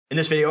In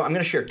this video, I'm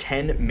gonna share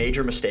 10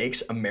 major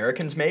mistakes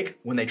Americans make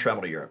when they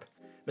travel to Europe.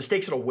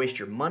 Mistakes that'll waste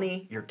your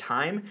money, your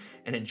time,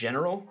 and in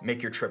general,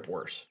 make your trip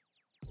worse.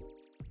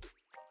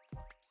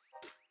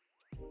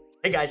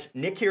 Hey guys,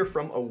 Nick here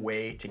from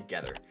Away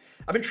Together.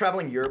 I've been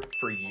traveling Europe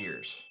for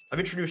years. I've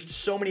introduced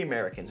so many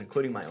Americans,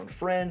 including my own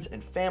friends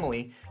and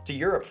family, to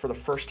Europe for the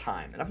first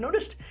time. And I've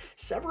noticed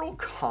several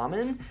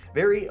common,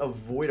 very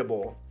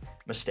avoidable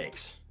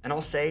mistakes. And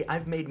I'll say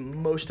I've made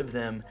most of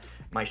them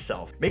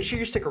myself. Make sure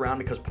you stick around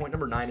because point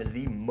number 9 is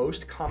the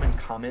most common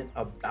comment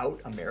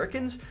about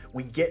Americans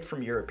we get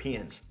from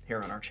Europeans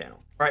here on our channel.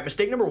 All right,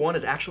 mistake number 1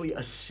 is actually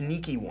a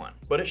sneaky one,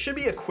 but it should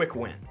be a quick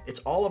win. It's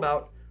all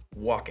about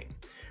walking.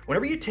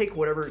 Whenever you take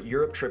whatever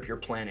Europe trip you're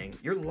planning,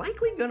 you're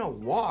likely gonna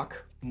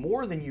walk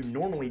more than you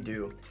normally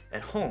do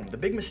at home. The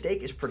big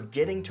mistake is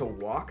forgetting to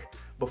walk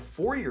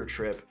before your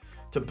trip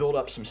to build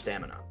up some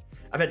stamina.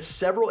 I've had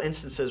several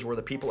instances where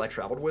the people I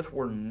traveled with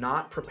were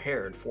not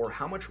prepared for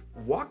how much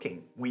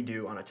walking we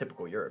do on a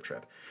typical Europe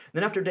trip. And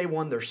then after day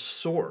 1, they're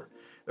sore.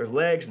 Their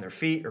legs and their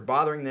feet are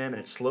bothering them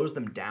and it slows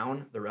them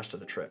down the rest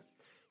of the trip.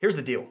 Here's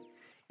the deal.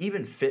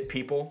 Even fit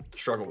people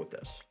struggle with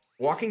this.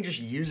 Walking just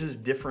uses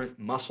different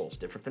muscles,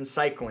 different than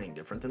cycling,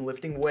 different than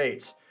lifting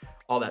weights,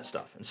 all that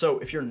stuff. And so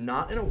if you're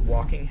not in a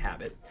walking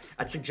habit,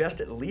 I'd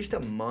suggest at least a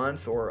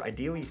month or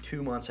ideally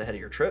 2 months ahead of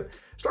your trip,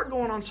 start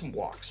going on some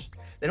walks.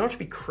 They don't have to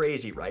be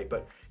crazy, right?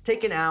 But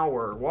take an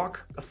hour,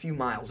 walk a few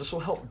miles. This will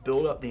help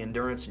build up the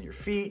endurance in your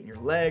feet and your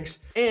legs.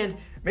 And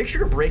make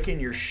sure to break in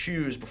your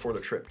shoes before the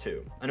trip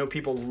too. I know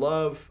people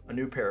love a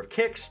new pair of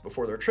kicks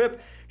before their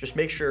trip. Just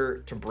make sure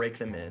to break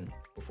them in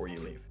before you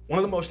leave. One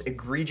of the most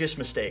egregious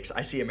mistakes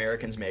I see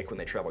Americans make when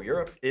they travel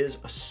Europe is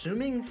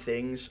assuming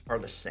things are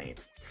the same.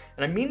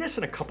 And I mean this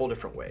in a couple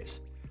different ways.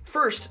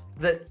 First,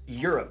 that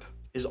Europe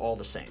is all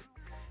the same.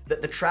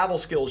 That the travel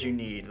skills you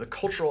need, the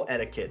cultural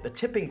etiquette, the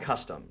tipping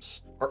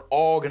customs are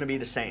all gonna be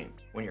the same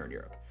when you're in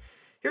Europe.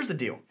 Here's the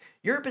deal.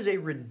 Europe is a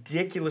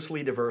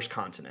ridiculously diverse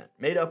continent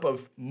made up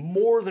of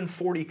more than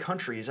 40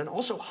 countries and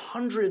also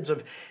hundreds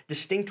of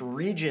distinct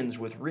regions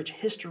with rich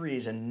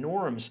histories and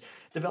norms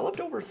developed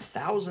over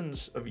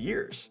thousands of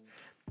years.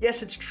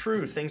 Yes, it's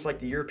true, things like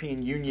the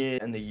European Union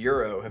and the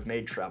Euro have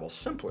made travel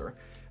simpler,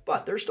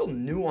 but there's still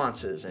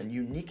nuances and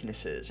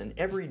uniquenesses in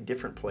every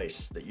different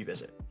place that you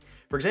visit.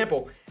 For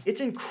example, it's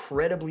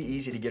incredibly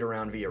easy to get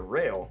around via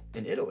rail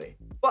in Italy,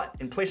 but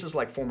in places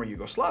like former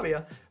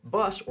Yugoslavia,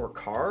 bus or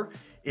car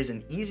is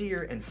an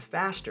easier and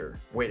faster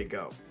way to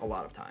go a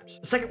lot of times.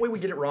 The second way we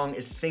get it wrong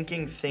is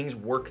thinking things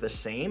work the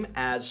same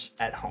as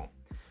at home.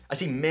 I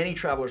see many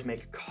travelers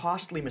make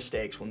costly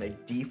mistakes when they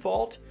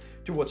default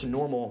to what's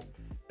normal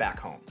back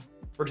home.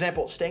 For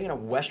example, staying in a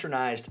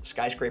westernized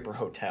skyscraper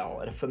hotel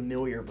at a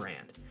familiar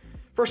brand.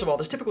 First of all,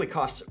 this typically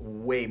costs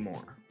way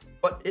more,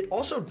 but it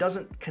also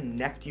doesn't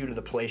connect you to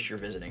the place you're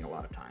visiting a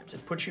lot of times.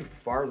 It puts you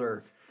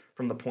farther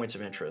from the points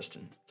of interest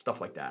and stuff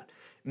like that.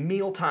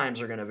 Meal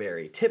times are gonna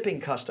vary, tipping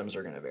customs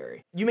are gonna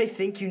vary. You may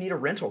think you need a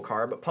rental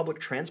car, but public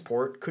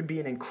transport could be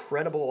an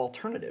incredible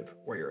alternative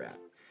where you're at.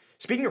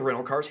 Speaking of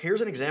rental cars,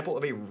 here's an example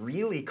of a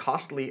really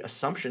costly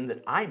assumption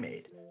that I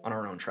made on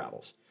our own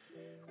travels.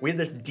 We had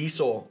this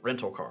diesel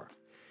rental car.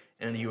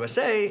 And in the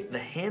USA, the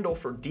handle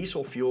for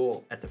diesel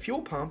fuel at the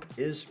fuel pump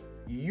is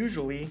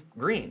usually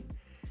green.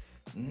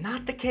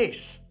 Not the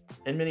case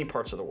in many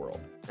parts of the world.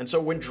 And so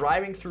when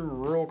driving through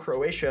rural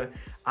Croatia,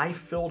 I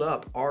filled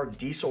up our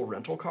diesel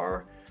rental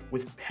car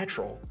with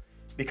petrol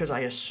because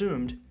I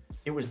assumed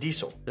it was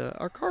diesel.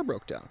 Our car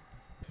broke down.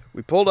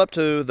 We pulled up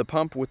to the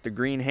pump with the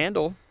green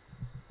handle,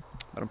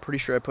 but I'm pretty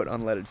sure I put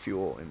unleaded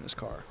fuel in this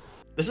car.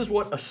 This is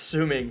what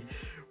assuming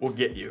will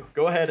get you.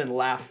 Go ahead and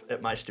laugh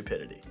at my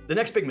stupidity. The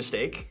next big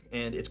mistake,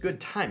 and it's good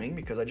timing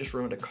because I just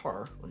ruined a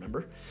car,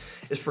 remember,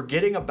 is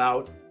forgetting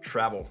about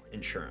travel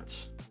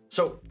insurance.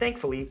 So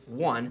thankfully,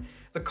 1,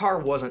 the car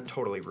wasn't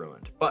totally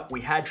ruined, but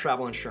we had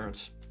travel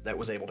insurance that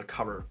was able to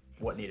cover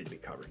what needed to be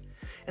covered.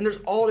 And there's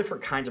all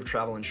different kinds of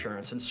travel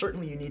insurance, and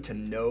certainly you need to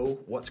know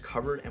what's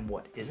covered and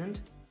what isn't,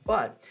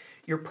 but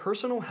your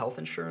personal health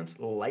insurance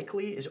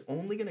likely is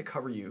only gonna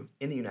cover you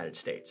in the United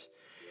States.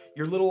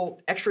 Your little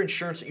extra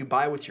insurance that you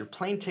buy with your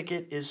plane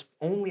ticket is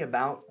only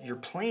about your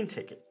plane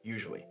ticket,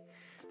 usually.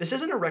 This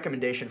isn't a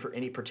recommendation for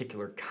any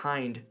particular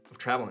kind of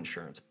travel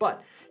insurance,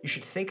 but you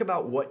should think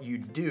about what you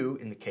do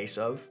in the case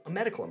of a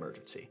medical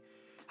emergency,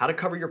 how to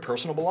cover your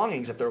personal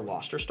belongings if they're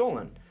lost or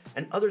stolen,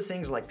 and other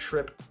things like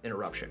trip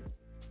interruption.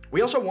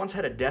 We also once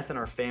had a death in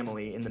our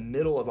family in the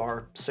middle of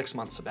our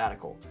 6-month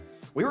sabbatical.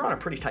 We were on a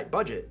pretty tight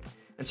budget,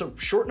 and so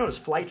short notice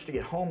flights to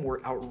get home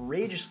were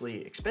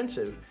outrageously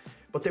expensive,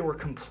 but they were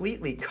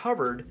completely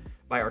covered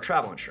by our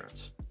travel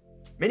insurance.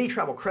 Many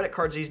travel credit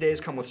cards these days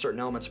come with certain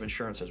elements of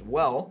insurance as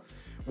well.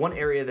 One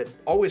area that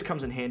always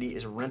comes in handy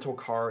is rental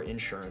car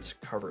insurance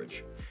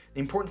coverage. The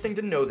important thing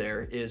to know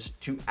there is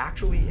to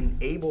actually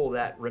enable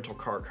that rental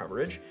car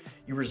coverage,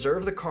 you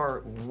reserve the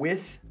car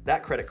with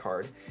that credit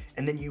card,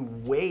 and then you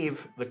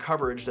waive the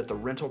coverage that the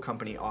rental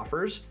company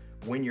offers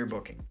when you're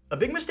booking. A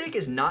big mistake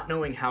is not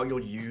knowing how you'll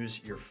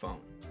use your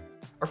phone.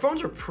 Our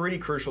phones are pretty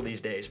crucial these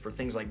days for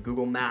things like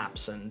Google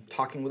Maps and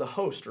talking with a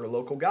host or a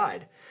local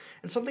guide.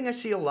 And something I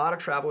see a lot of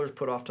travelers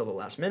put off till the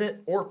last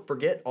minute or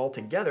forget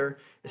altogether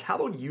is how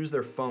they'll use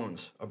their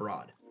phones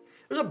abroad.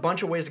 There's a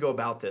bunch of ways to go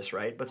about this,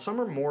 right? But some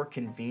are more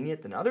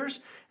convenient than others,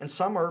 and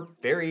some are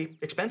very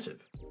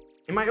expensive.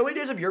 In my early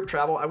days of Europe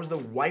travel, I was the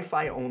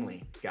Wi-Fi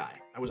only guy.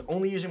 I was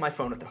only using my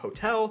phone at the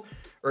hotel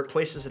or at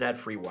places that had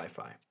free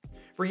Wi-Fi.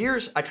 For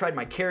years, I tried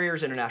my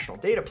carrier's international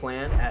data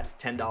plan at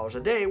 $10 a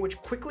day, which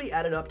quickly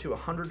added up to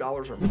 $100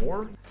 or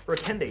more for a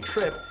 10-day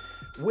trip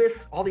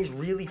with all these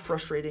really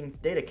frustrating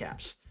data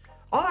caps.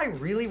 All I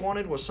really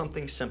wanted was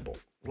something simple.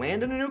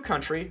 Land in a new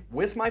country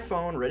with my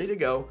phone ready to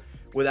go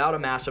without a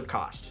massive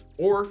cost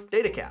or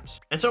data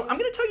caps. And so I'm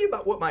gonna tell you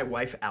about what my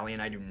wife Allie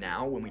and I do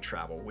now when we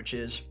travel, which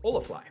is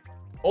Olafly.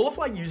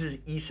 Olafly uses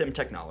eSIM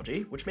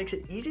technology, which makes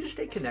it easy to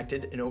stay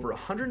connected in over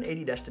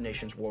 180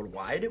 destinations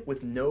worldwide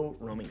with no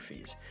roaming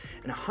fees.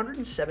 And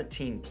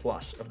 117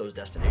 plus of those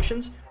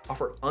destinations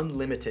offer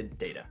unlimited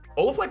data.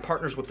 Olafly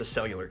partners with the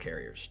cellular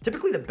carriers,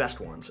 typically the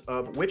best ones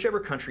of whichever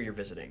country you're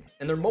visiting,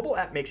 and their mobile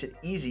app makes it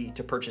easy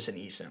to purchase an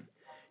eSIM.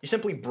 You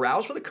simply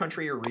browse for the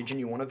country or region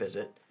you want to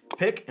visit,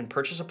 pick and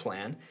purchase a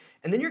plan,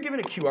 and then you're given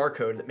a QR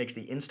code that makes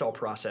the install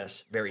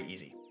process very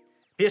easy.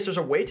 Yes, there's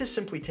a way to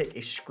simply take a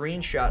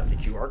screenshot of the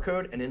QR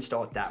code and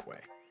install it that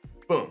way.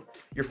 Boom,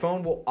 your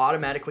phone will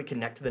automatically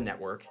connect to the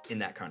network in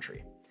that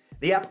country.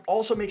 The app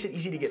also makes it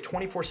easy to get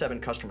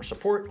 24/7 customer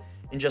support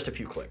in just a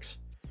few clicks.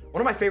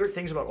 One of my favorite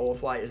things about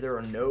Olafly is there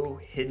are no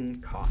hidden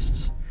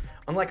costs.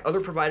 Unlike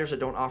other providers that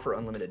don't offer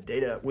unlimited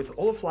data, with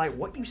Olafly,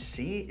 what you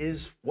see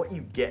is what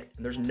you get,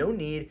 and there's no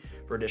need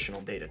for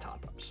additional data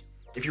top-ups.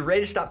 If you're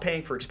ready to stop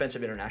paying for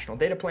expensive international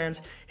data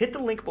plans, hit the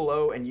link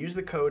below and use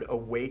the code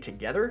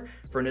AWAYTOGETHER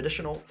for an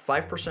additional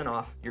 5%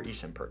 off your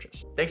eSIM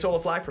purchase. Thanks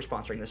Olafly for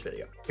sponsoring this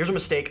video. Here's a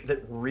mistake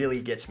that really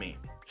gets me: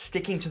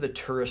 sticking to the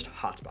tourist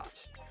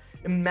hotspots.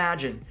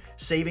 Imagine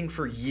saving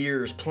for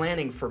years,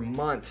 planning for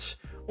months,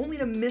 only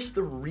to miss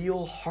the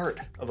real heart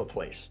of a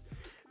place.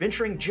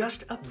 Venturing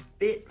just a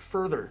bit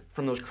further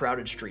from those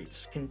crowded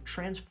streets can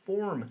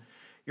transform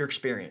your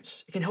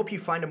experience. It can help you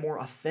find a more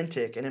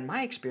authentic and, in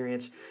my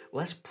experience,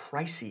 less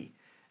pricey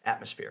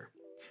atmosphere.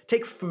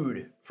 Take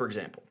food, for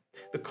example.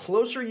 The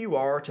closer you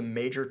are to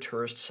major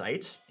tourist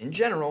sites, in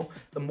general,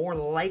 the more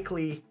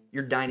likely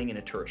you're dining in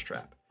a tourist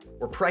trap,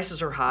 where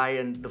prices are high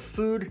and the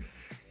food,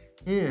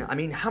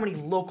 how many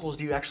locals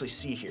do you actually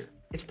see here?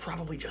 It's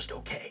probably just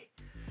okay.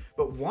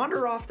 But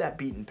wander off that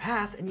beaten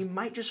path and you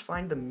might just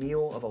find the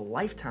meal of a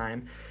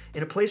lifetime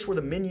in a place where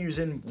the menu's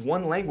in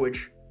one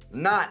language,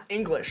 not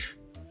English.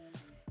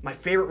 My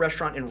favorite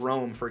restaurant in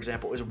Rome, for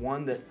example, is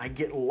one that I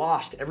get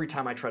lost every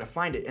time I try to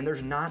find it, and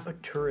there's not a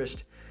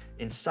tourist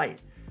in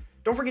sight.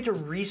 Don't forget to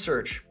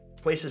research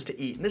places to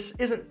eat. And this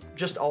isn't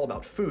just all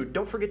about food.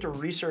 Don't forget to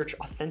research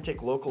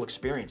authentic local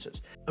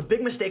experiences. A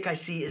big mistake I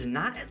see is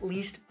not at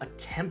least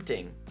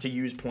attempting to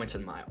use points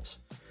and miles.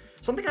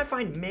 Something I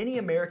find many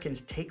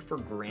Americans take for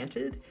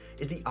granted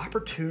is the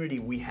opportunity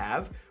we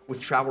have with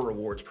travel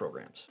rewards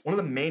programs. One of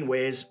the main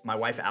ways my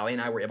wife Allie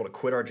and I were able to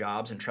quit our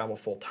jobs and travel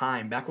full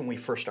time back when we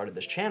first started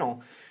this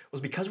channel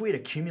was because we had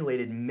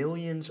accumulated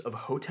millions of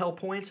hotel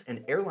points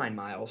and airline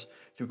miles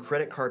through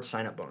credit card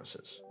sign-up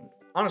bonuses.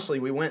 Honestly,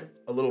 we went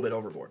a little bit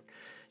overboard.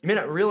 You may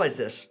not realize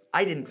this,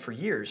 I didn't for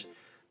years,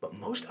 but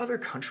most other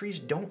countries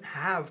don't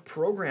have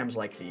programs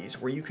like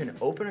these where you can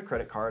open a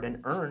credit card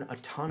and earn a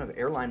ton of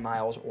airline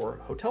miles or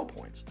hotel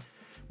points.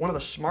 One of the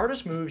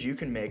smartest moves you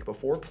can make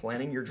before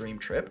planning your dream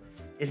trip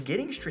is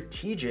getting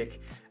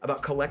strategic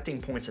about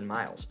collecting points and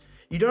miles.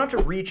 You don't have to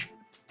reach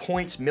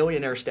points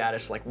millionaire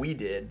status like we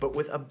did, but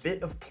with a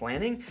bit of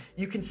planning,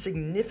 you can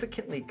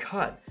significantly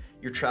cut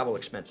your travel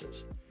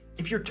expenses.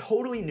 If you're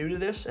totally new to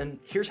this, and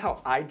here's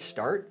how I'd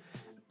start.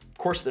 Of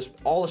course, this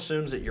all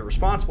assumes that you're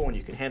responsible and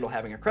you can handle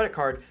having a credit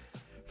card.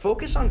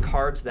 Focus on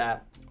cards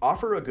that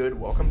offer a good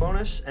welcome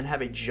bonus and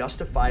have a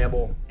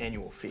justifiable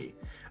annual fee.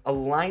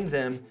 Align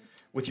them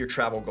with your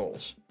travel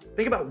goals.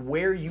 Think about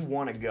where you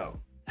want to go.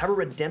 Have a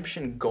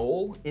redemption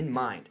goal in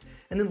mind,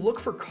 and then look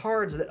for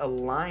cards that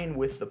align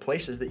with the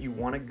places that you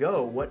want to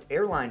go, what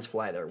airlines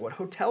fly there, what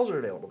hotels are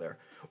available there,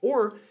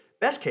 or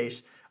best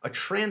case, a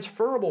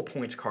transferable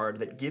points card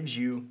that gives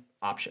you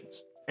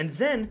options. And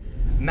then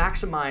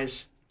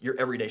maximize your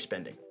everyday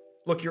spending.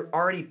 Look, you're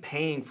already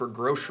paying for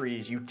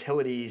groceries,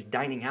 utilities,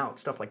 dining out,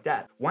 stuff like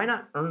that. Why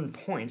not earn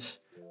points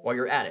while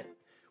you're at it?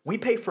 We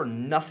pay for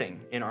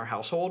nothing in our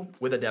household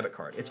with a debit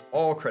card. It's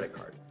all credit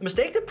card. The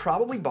mistake that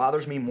probably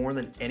bothers me more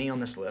than any on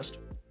this list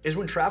is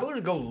when travelers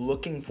go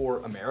looking for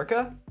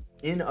America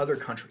in other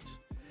countries,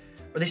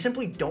 or they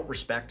simply don't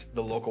respect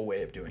the local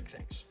way of doing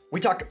things. We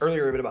talked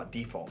earlier a bit about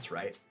defaults,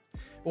 right?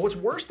 But what's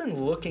worse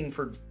than looking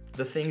for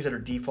the things that are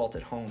default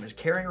at home is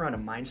carrying around a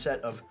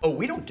mindset of, oh,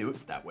 we don't do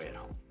it that way at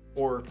home.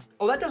 Or,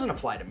 oh, that doesn't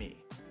apply to me.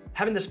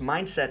 Having this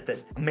mindset that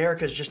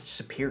America is just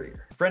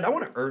superior. Friend, I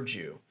want to urge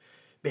you,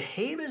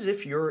 behave as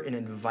if you're an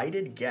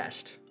invited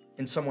guest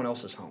in someone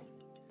else's home.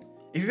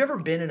 If you've ever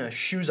been in a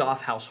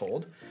shoes-off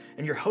household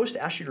and your host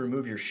asked you to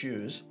remove your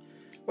shoes,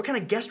 what kind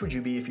of guest would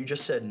you be if you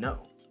just said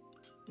no?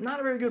 not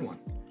a very good one.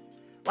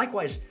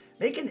 Likewise,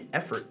 make an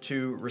effort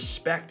to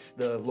respect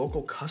the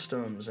local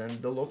customs and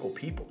the local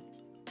people.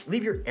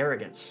 Leave your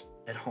arrogance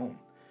at home.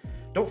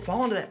 Don't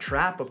fall into that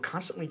trap of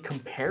constantly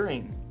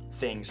comparing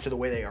things to the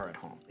way they are at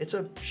home. It's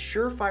a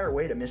surefire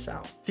way to miss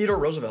out. Theodore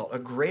Roosevelt, a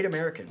great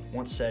American,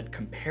 once said,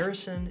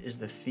 "Comparison is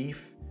the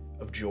thief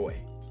of joy."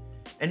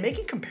 And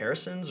making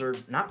comparisons or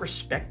not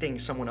respecting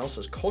someone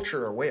else's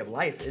culture or way of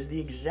life is the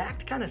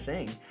exact kind of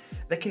thing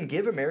that can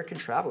give American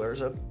travelers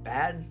a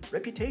bad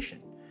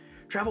reputation.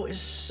 Travel is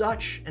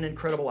such an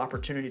incredible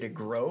opportunity to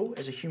grow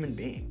as a human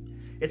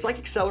being. It's like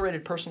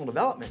accelerated personal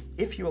development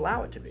if you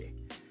allow it to be.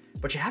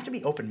 But you have to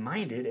be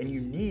open-minded and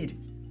you need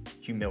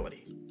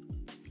humility.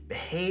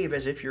 Behave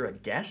as if you're a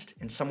guest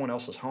in someone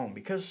else's home,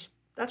 because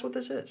that's what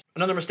this is.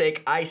 Another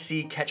mistake I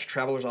see catch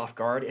travelers off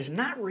guard is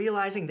not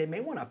realizing they may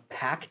want to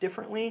pack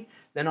differently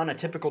than on a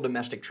typical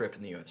domestic trip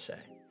in the USA.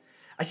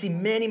 I see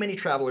many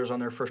travelers on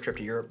their first trip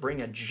to Europe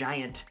bring a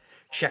giant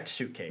checked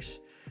suitcase.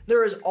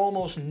 There is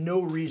almost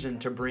no reason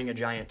to bring a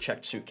giant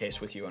checked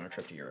suitcase with you on a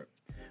trip to Europe.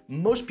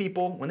 Most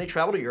people, when they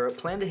travel to Europe,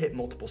 plan to hit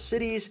multiple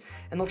cities,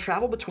 and they'll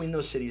travel between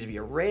those cities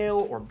via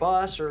rail or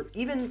bus or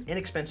even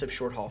inexpensive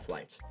short-haul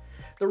flights.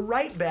 The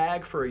right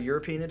bag for a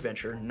European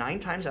adventure, 9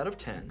 times out of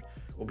 10,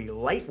 will be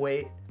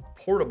lightweight,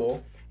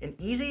 portable, and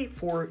easy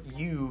for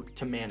you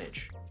to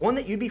manage. One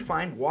that you'd be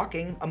fine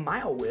walking a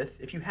mile with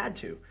if you had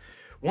to.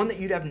 One that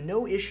you'd have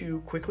no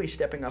issue quickly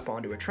stepping up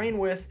onto a train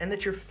with, and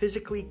that you're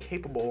physically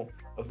capable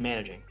of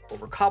managing.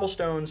 Over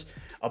cobblestones,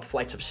 up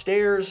flights of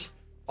stairs,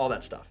 all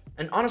that stuff.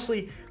 And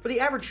honestly, for the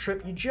average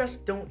trip, you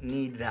just don't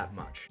need that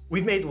much.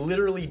 We've made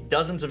literally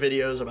dozens of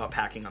videos about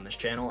packing on this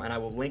channel, and I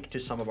will link to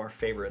some of our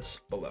favorites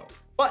below.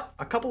 But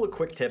a couple of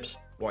quick tips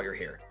while you're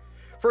here.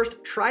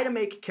 First, try to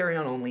make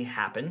carry-on only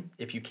happen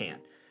if you can.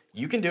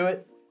 You can do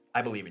it,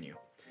 I believe in you.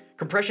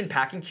 Compression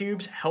packing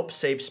cubes help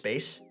save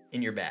space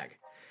in your bag.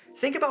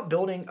 Think about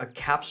building a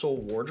capsule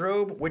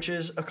wardrobe, which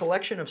is a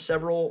collection of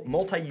several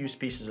multi-use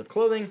pieces of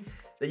clothing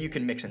that you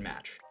can mix and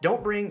match.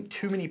 Don't bring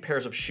too many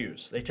pairs of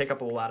shoes. They take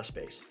up a lot of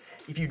space.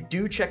 If you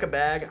do check a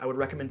bag, I would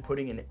recommend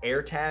putting an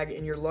air tag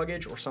in your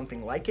luggage or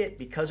something like it,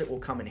 because it will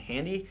come in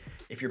handy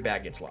if your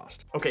bag gets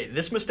lost. Okay,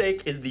 this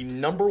mistake is the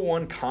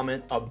 #1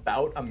 comment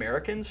about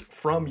Americans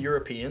from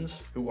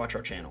Europeans who watch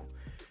our channel.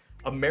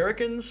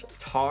 Americans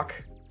talk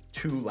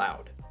too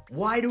loud.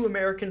 Why do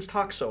Americans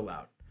talk so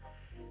loud?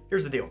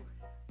 Here's the deal.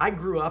 I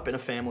grew up in a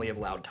family of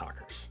loud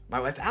talkers. My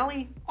wife,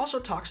 Allie, also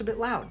talks a bit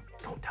loud.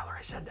 Don't tell her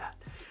I said that.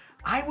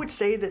 I would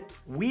say that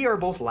we are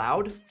both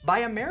loud by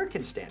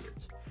American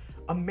standards.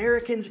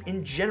 Americans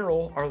in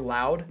general are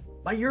loud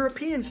by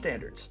European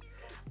standards.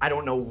 I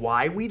don't know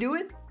why we do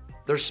it.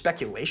 There's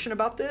speculation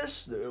about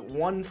this.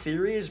 One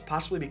theory is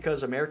possibly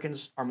because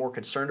Americans are more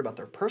concerned about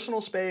their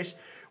personal space.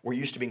 We're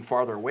used to being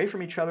farther away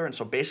from each other, and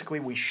so basically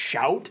we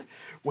shout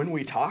when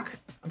we talk.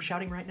 I'm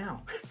shouting right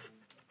now.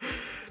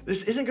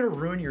 This isn't gonna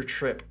ruin your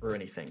trip or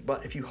anything,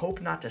 but if you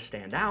hope not to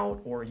stand out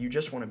or you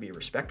just wanna be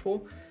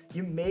respectful,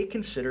 you may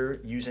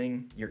consider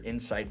using your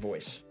inside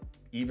voice,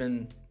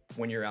 even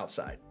when you're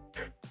outside.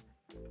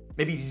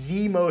 Maybe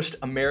the most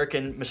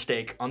American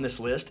mistake on this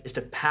list is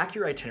to pack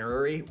your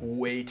itinerary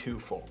way too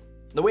full.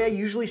 The way I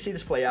usually see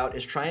this play out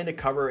is trying to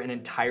cover an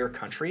entire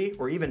country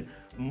or even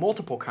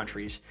multiple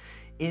countries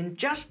in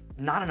just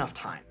not enough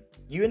time.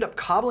 You end up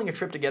cobbling a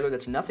trip together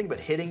that's nothing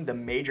but hitting the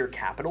major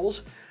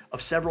capitals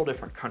of several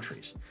different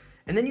countries.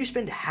 And then you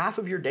spend half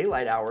of your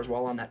daylight hours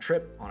while on that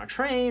trip on a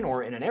train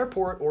or in an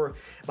airport or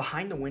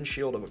behind the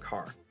windshield of a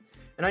car.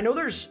 And I know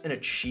there's an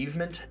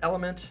achievement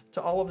element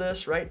to all of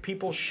this, right?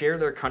 People share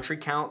their country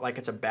count like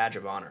it's a badge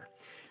of honor.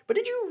 But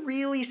did you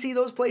really see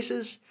those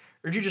places?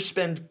 Or did you just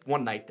spend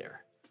one night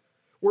there?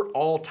 We're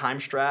all time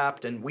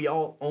strapped and we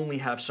all only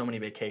have so many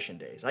vacation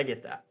days. I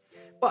get that.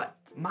 But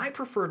my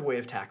preferred way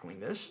of tackling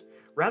this,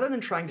 rather than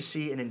trying to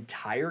see an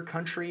entire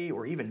country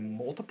or even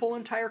multiple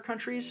entire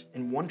countries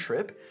in one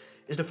trip,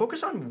 is to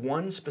focus on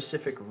one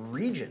specific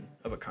region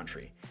of a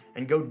country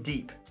and go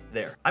deep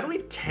there. I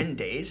believe 10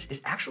 days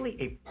is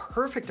actually a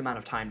perfect amount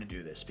of time to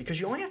do this because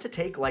you only have to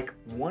take like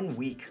 1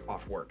 week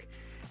off work.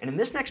 And in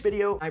this next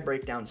video, I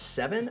break down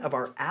 7 of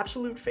our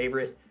absolute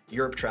favorite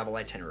Europe travel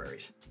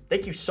itineraries.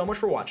 Thank you so much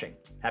for watching.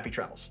 Happy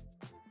travels.